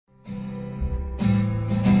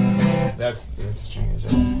that's strange.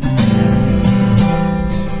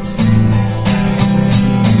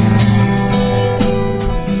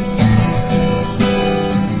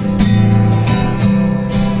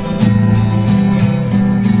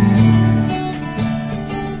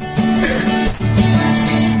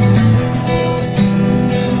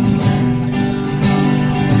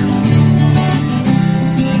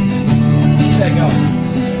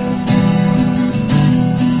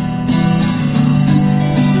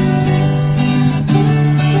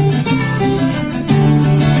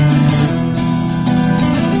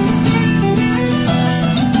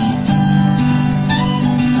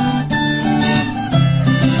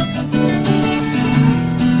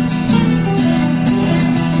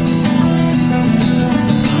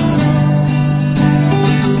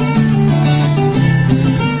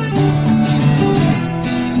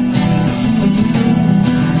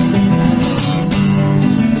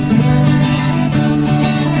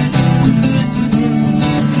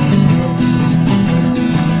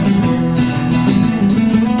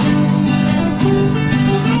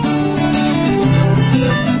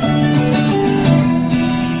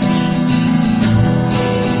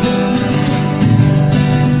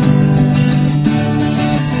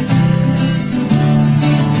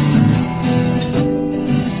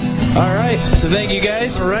 So thank you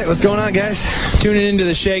guys. All right, what's going on, guys? Tuning into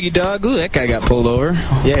the Shaggy Dog. Ooh, that guy got pulled over.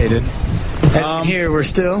 Yeah, he did. As you can hear,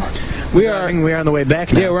 we are on the way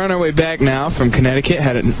back now. Yeah, we're on our way back now from Connecticut.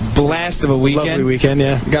 Had a blast of a weekend. Lovely weekend,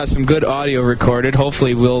 yeah. Got some good audio recorded.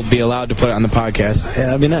 Hopefully we'll be allowed to put it on the podcast. Yeah,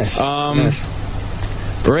 that'd be nice.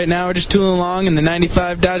 But right now we're just tooling along in the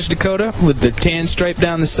 95 Dodge Dakota with the tan stripe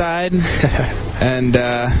down the side. And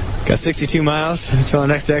got 62 miles until our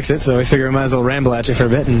next exit, so we figure we might as well ramble at you for a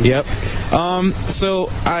bit. Yep.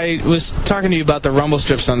 So I was talking to you about the rumble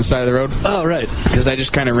strips on the side of the road. Oh, right. Because I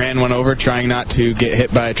just kind of ran one over trying not to get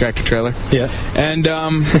hit by a tractor trailer. Yeah. And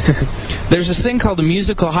there's this thing called the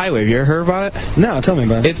musical highway. Have you ever heard about it? No, tell me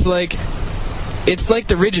about it. It's like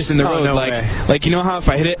the ridges in the road. No like you know how if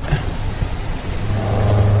I hit it,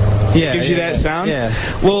 yeah, gives you that sound? Yeah.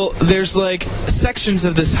 Well, there's like sections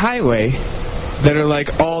of this highway that are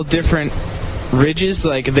like all different ridges.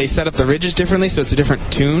 Like they set up the ridges differently, so it's a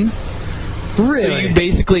different tune. Really? So you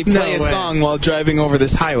basically play a song while driving over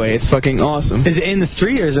this highway. It's fucking awesome. Is it in the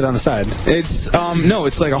street or is it on the side? It's no,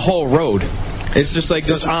 it's like a whole road. It's just like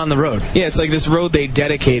this on the road. Yeah, it's like this road they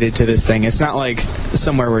dedicated to this thing. It's not like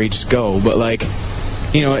somewhere where you just go, but like,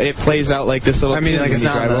 you know, it plays out like this little. I mean, like it's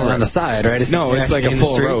not on the side, right? It's like a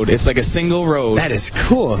full road. It's like a single road. That is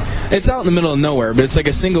cool. It's out in the middle of nowhere, but it's like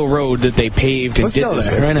a single road that they paved and Let's did go this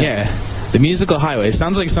there with. right now. Yeah, the musical highway. It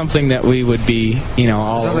sounds like something that we would be, you know,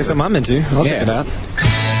 all. Sounds like something I'm into. I'll check it out.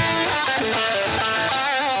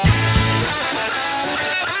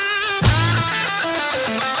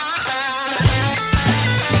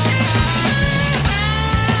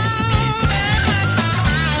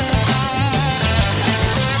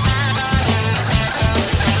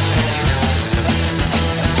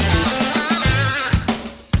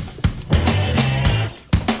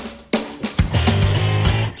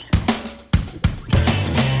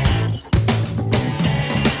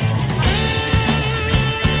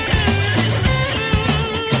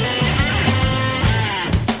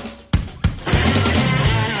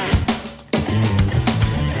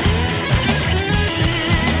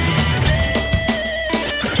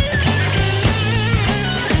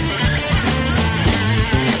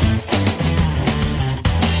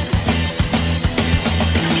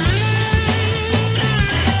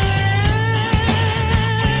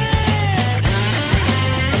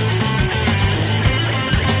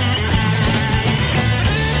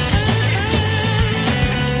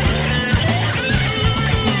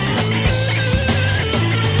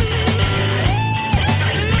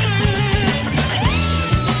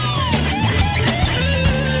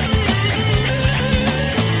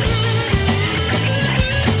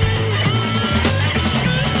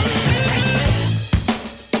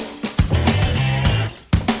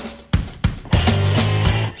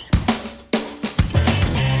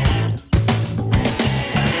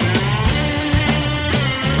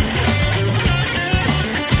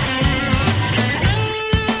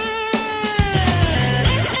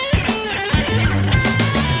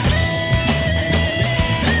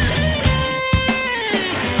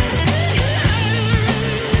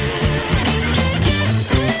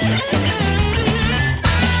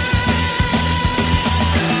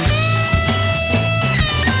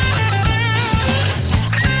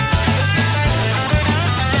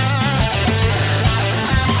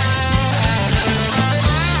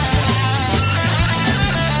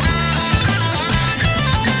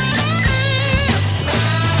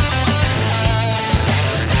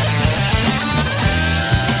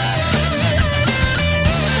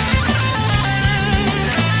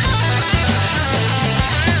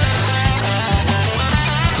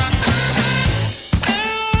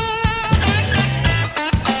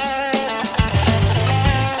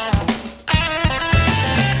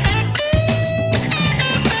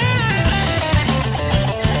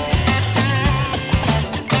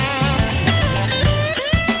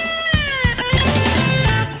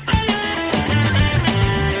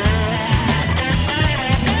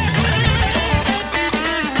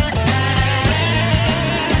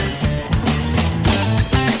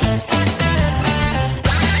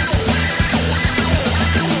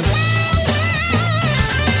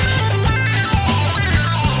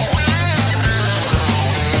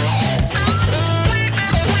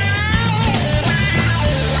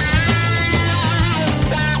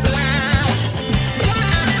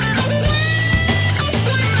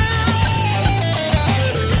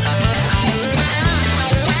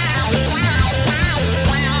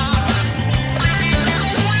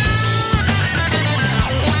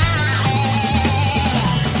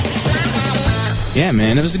 Yeah,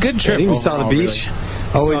 man, it was a good trip. We saw the beach. Really.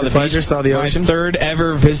 Always a pleasure. Saw the ocean. My third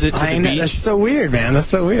ever visit to the beach. That's so weird, man. That's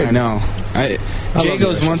so weird. I know. Jay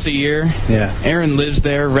goes once a year. Yeah. Aaron lives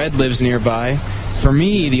there. Red lives nearby. For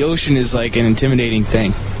me, the ocean is like an intimidating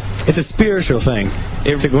thing. It's a spiritual thing.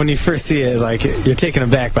 It's like when you first see it, like you're taken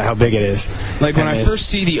aback by how big it is. Like when I first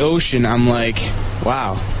see the ocean, I'm like,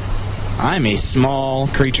 wow, I'm a small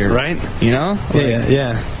creature. Right? You know?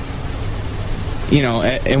 Yeah. You know,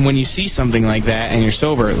 and when you see something like that, and you're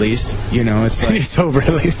sober at least, you know, it's like... You're sober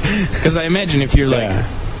at least. Because I imagine if you're, like,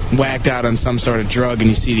 whacked out on some sort of drug and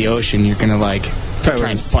you see the ocean, you're going to, like, try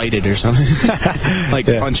and fight it or something. Like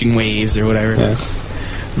punching waves or whatever. Yeah.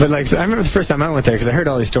 But, like, I remember the first time I went there, because I heard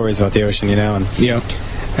all these stories about the ocean, you know?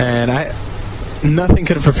 And nothing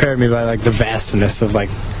could have prepared me by, like, the vastness of, like,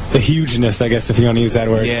 the hugeness, I guess, if you want to use that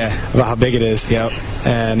word. Yeah. About how big it is. Yep.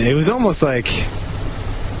 And it was almost like...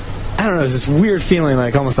 I don't know, there's this weird feeling,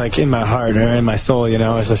 like, almost like in my heart or in my soul, you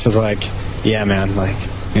know? It's just like, yeah, man, like,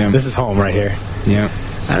 this is home right here. Yeah.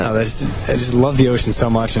 I don't know, I just love the ocean so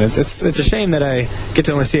much, and it's a shame that I get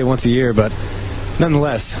to only see it once a year, but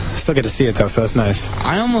nonetheless, I still get to see it, though, so that's nice.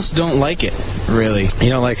 I almost don't like it, really. You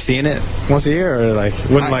don't like seeing it once a year, or, like,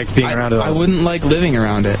 wouldn't like being around it all? I wouldn't like living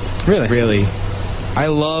around it. Really? Really. I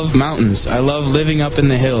love mountains. I love living up in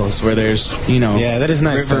the hills where there's, you know, that is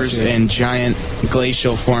nice rivers and giant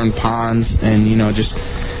glacial formed ponds, and, you know, just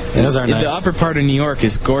those are nice. The upper part of New York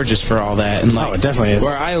is gorgeous for all that. And like, it definitely is.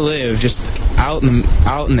 Where I live, just out in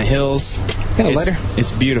the hills. Lighter?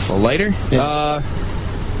 It's beautiful. Lighter? Yeah.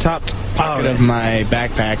 Top pocket of my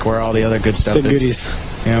backpack where all the other good stuff is. The goodies.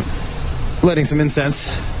 Yep. Lighting some incense.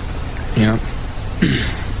 Yep.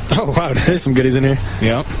 Oh, wow, there's some goodies in here.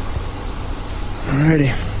 Yep.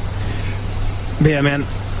 Alrighty. But yeah, man,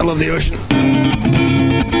 I love the ocean.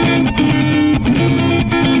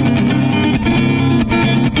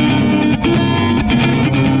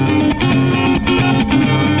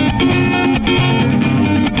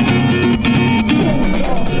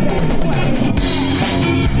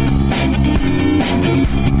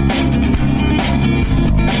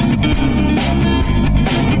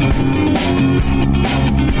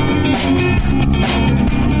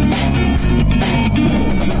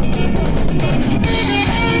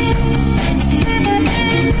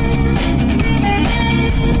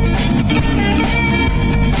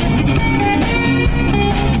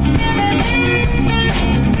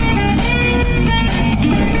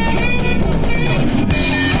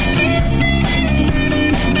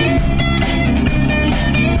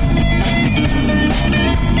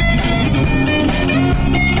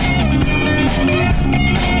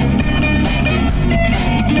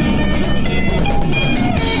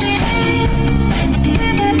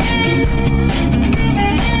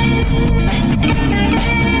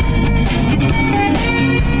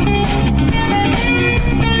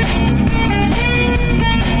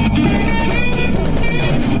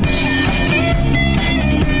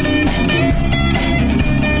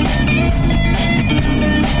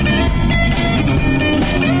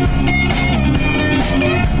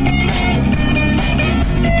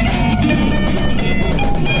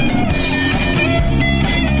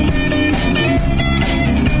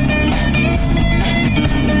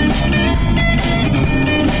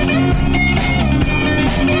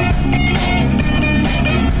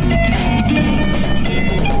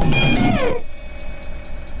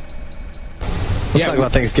 Let's talk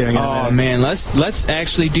about Thanksgiving. Oh man, let's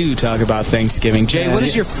actually talk about Thanksgiving. Jay, what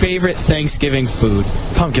is your favorite Thanksgiving food?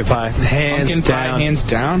 Pumpkin pie, hands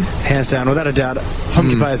down, without a doubt.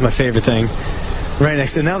 Pumpkin pie is my favorite thing. Right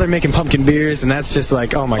next to now they're making pumpkin beers, and that's just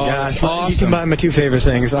like, oh my gosh, awesome. You can buy my two favorite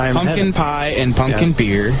things. Pumpkin pie and pumpkin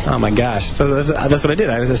beer. Oh my gosh! So that's what I did.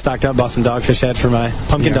 I was stocked up, bought some dogfish head for my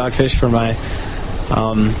dogfish for my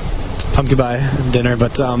pumpkin pie dinner,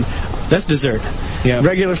 but that's dessert. Yeah.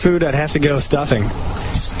 Regular food, I'd have to go stuffing.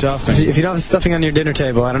 If you don't have stuffing on your dinner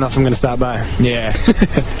table, I don't know if I'm going to stop by. Yeah.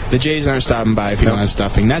 The Jays aren't stopping by if you don't have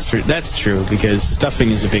stuffing. That's true, because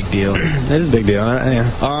stuffing is a big deal. It is a big deal.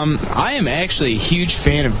 Yeah. I am actually a huge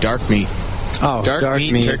fan of dark meat. Oh, dark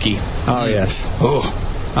meat turkey. Oh, yes.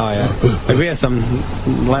 Oh yeah. Like we had some.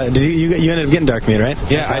 Did you ended up getting dark meat, right?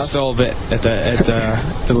 Yeah, I stole a bit at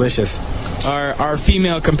the delicious. Our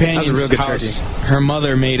female companion's that was a real good house, turkey. Her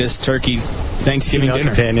mother made us turkey Thanksgiving dinner.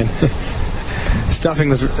 Companion. Stuffing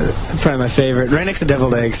was probably my favorite. Right next to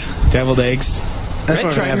deviled eggs. Deviled eggs. That's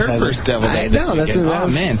Red tried her first deviled egg this weekend. Oh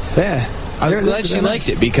man. Yeah. I was glad she liked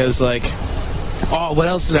it because what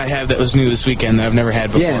else did I have that was new this weekend that I've never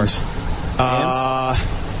had before? Yams.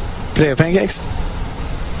 Potato pancakes?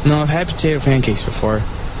 No, I've had potato pancakes before.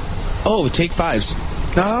 Oh, Take Fives.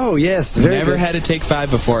 Oh, yes. Never had a Take Five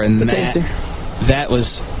before, and tasty. that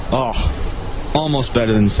was almost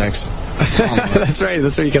better than sex. That's right.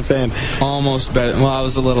 That's what you kept saying. Almost better. Well, I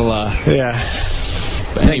was a little yeah.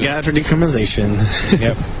 Thank God for decriminalization.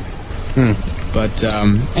 Yep. But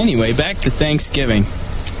anyway, back to Thanksgiving.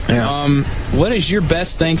 Yeah. What is your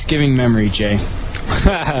best Thanksgiving memory, Jay?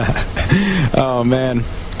 Oh man,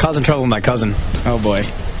 causing trouble with my cousin. Oh boy.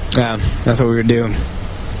 Yeah, that's what we would do.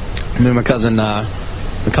 Me and my cousin, my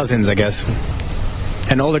cousins, I guess.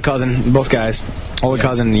 An older cousin, both guys. Older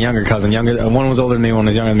cousin and younger cousin. One was older than me, one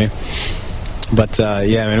was younger than me. But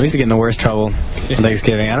yeah, man, we used to get in the worst trouble on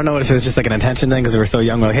Thanksgiving. I don't know if it was just like an attention thing because we were so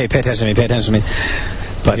young. We're like, hey, pay attention to me, pay attention to me.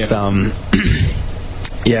 But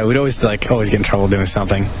yeah, we'd always get in trouble doing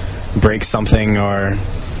something, break something, or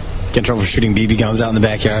get in trouble for shooting BB guns out in the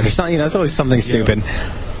backyard or something. It's always something stupid.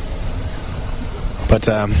 But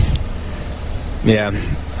yeah,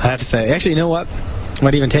 I have to say, actually, you know what? I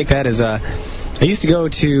might even take that as I used to go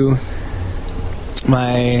to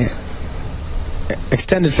my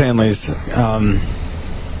extended family's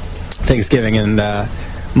Thanksgiving, and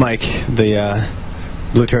Mike, the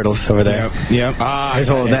Blue Turtles over there. Yep.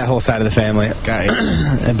 That whole side of the family.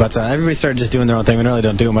 But everybody started just doing their own thing. We really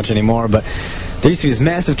don't do it much anymore. But there used to be this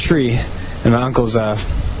massive tree in my uncle's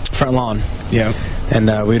front lawn. Yeah. And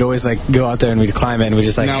we'd always go out there and we'd climb it and we'd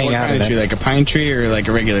just hang out in it. What kind of tree? Like a pine tree or like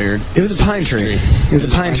a regular? It was a pine tree. It was a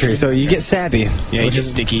pine tree. So you get sappy. Yeah, which is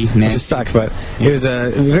sticky, nasty. Which sucks, but it was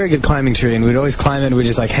a very good climbing tree, and we'd always climb it and we'd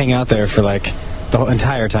just hang out there for the whole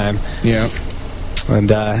entire time. Yeah. And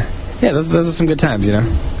yeah, those are some good times, Yeah.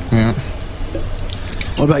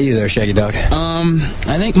 What about you there, Shaggy Dog?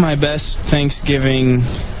 I think my best Thanksgiving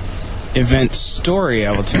event story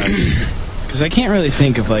I will tell you. Because I can't really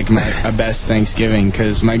think of a best Thanksgiving,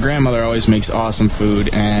 because my grandmother always makes awesome food,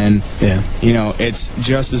 and it's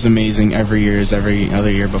just as amazing every year as every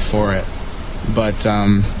other year before it. But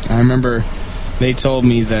I remember they told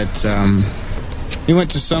me that we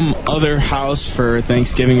went to some other house for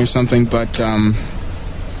Thanksgiving or something, but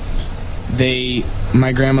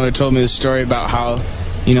my grandmother told me the story about how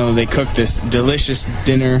they cooked this delicious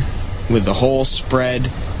dinner with the whole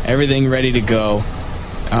spread, everything ready to go.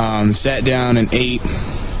 Sat down and ate,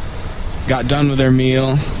 got done with their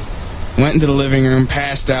meal, went into the living room,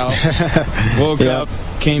 passed out, woke up,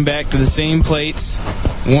 came back to the same plates,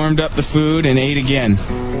 warmed up the food, and ate again.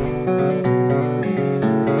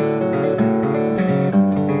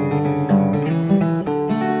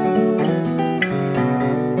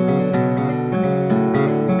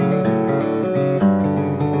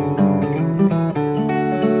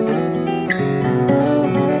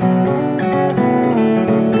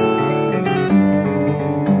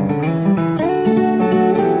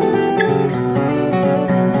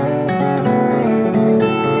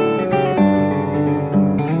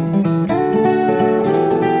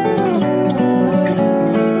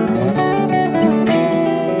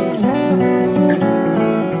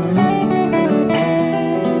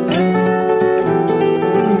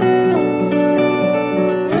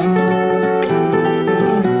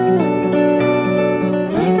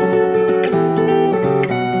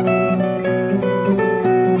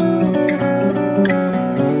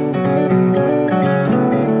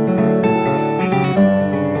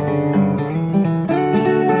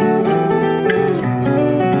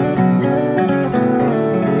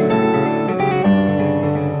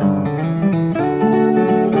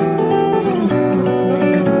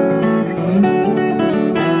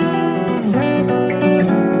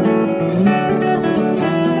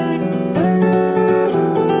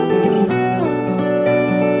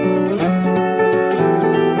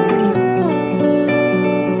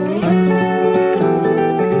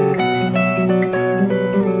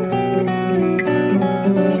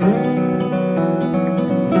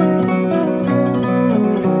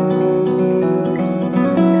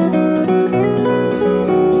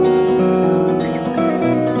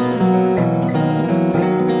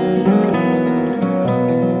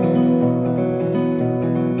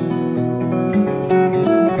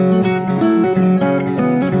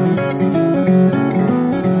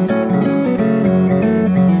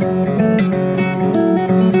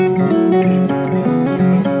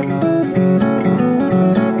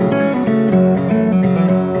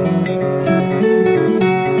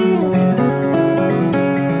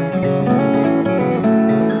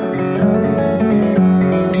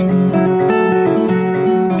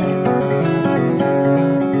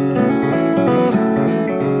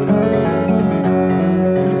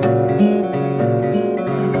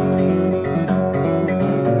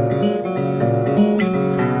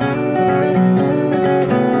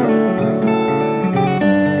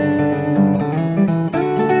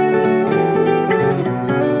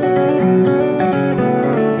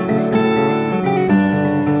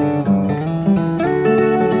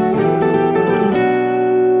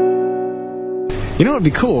 You know what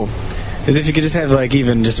would be cool is if you could just have like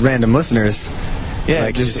even just random listeners. Yeah,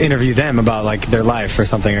 like just interview them about like their life or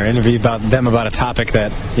something, or interview them about a topic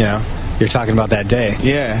that you're talking about that day.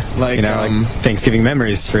 Yeah, like like Thanksgiving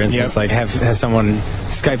memories, for instance. Like have someone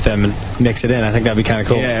Skype them and mix it in. I think that'd be kind of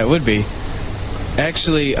cool. Yeah, it would be.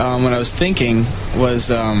 Actually, what I was thinking was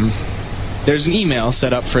there's an email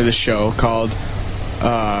set up for the show called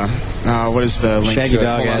what is the link Shaggy to it?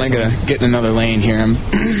 Dog. Hold on, I'm gonna get in another lane here.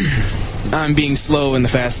 I'm being slow in the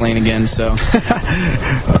fast lane again, so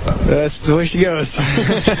that's the way she goes.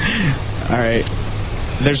 All right.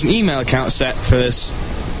 There's an email account set for this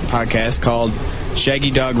podcast called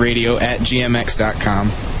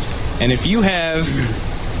shaggydogradio@gmx.com. And if you have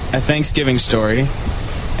a Thanksgiving story,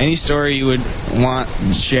 any story you would want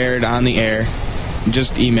shared on the air,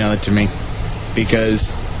 just email it to me.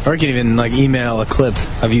 Because... Or you can even like email a clip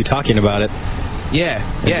of you talking about it. Yeah,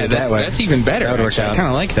 that's even better. That would work out. I kind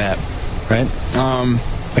of like that. Right?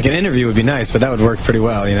 Like an interview would be nice, but that would work pretty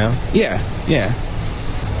well, Yeah.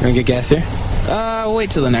 Gonna get gas here?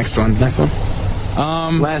 Wait till the next one. Next one?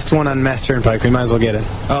 Last one on Mass Turnpike. We might as well get it.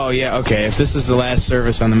 Oh, yeah, okay. If this is the last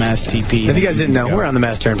service on the Mass TP... If you guys didn't know, we're on the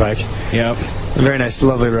Mass Turnpike. Yep. A very nice,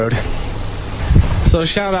 lovely road. So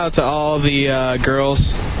shout out to all the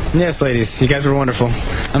girls. Yes, ladies. You guys were wonderful.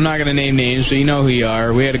 I'm not going to name names, but you know who you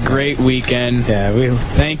are. We had a great weekend. Yeah,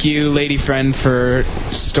 Thank you, lady friend, for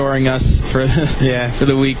storing us for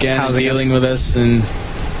the weekend, and dealing with us and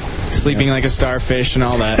sleeping like a starfish and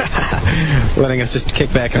all that. Letting us just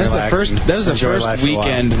kick back and relax. That was the first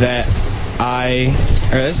weekend that's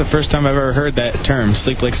the first time I've ever heard that term,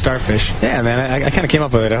 sleep like starfish. Yeah, man, I kind of came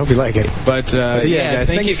up with it. I hope you like it. But yeah, guys,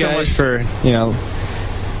 thank you so much for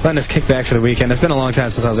letting us kick back for the weekend. It's been a long time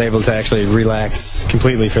since I was able to actually relax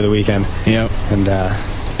completely for the weekend. Yep.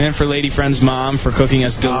 And for Lady Friend's mom for cooking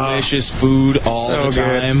us delicious food all the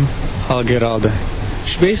time. All good all day.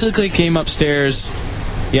 She basically came upstairs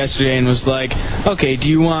yesterday and was like, okay, do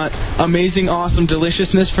you want amazing, awesome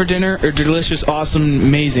deliciousness for dinner or delicious, awesome,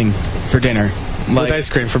 amazing for dinner? With ice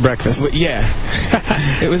cream for breakfast. Yeah.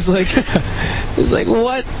 It was like,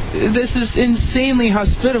 what? This is insanely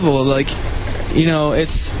hospitable. Like,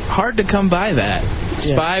 it's hard to come by that.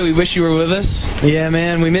 Spy, we wish you were with us. Yeah,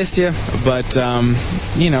 man, we missed you. But,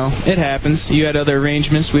 it happens. You had other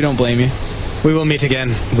arrangements. We don't blame you. We will meet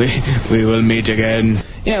again. We will meet again.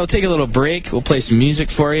 Yeah, we'll take a little break. We'll play some music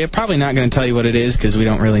for you. Probably not going to tell you what it is because we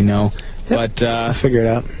don't really know. Yep. But I'll figure it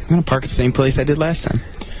out. I'm going to park at the same place I did last time.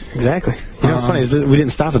 Exactly. What's funny is we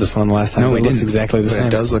didn't stop at this one the last time. No, we didn't. It looks exactly the same.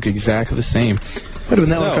 It does look exactly the same. But with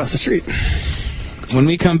that one across the street. When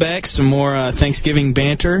we come back, some more Thanksgiving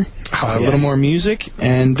banter, a little more music,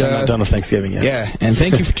 and I'm not done with Thanksgiving yet. Yeah, and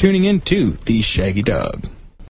thank you for tuning in to The Shaggy Dog.